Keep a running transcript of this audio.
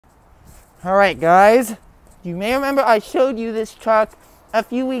Alright guys, you may remember I showed you this truck a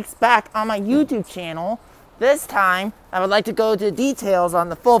few weeks back on my YouTube channel. This time, I would like to go to details on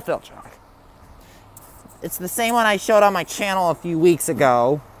the full-fill truck. It's the same one I showed on my channel a few weeks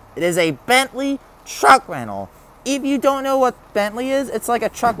ago. It is a Bentley truck rental. If you don't know what Bentley is, it's like a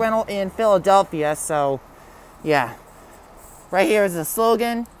truck rental in Philadelphia, so yeah. Right here is the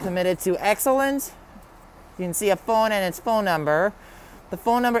slogan, committed to excellence. You can see a phone and its phone number. The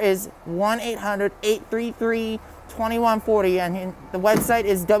phone number is 1-800-833-2140, and the website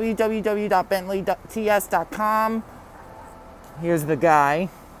is www.bentleyts.com. Here's the guy.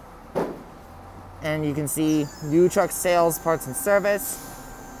 And you can see new truck sales, parts, and service.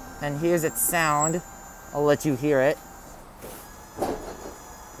 And here's its sound. I'll let you hear it.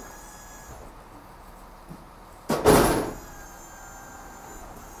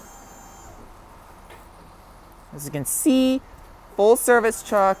 As you can see, full service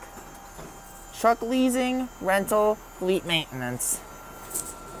truck, truck leasing, rental, fleet maintenance.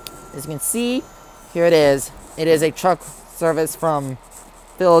 As you can see, here it is. It is a truck service from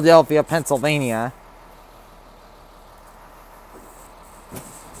Philadelphia, Pennsylvania.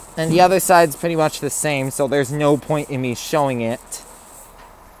 And the other side's pretty much the same, so there's no point in me showing it.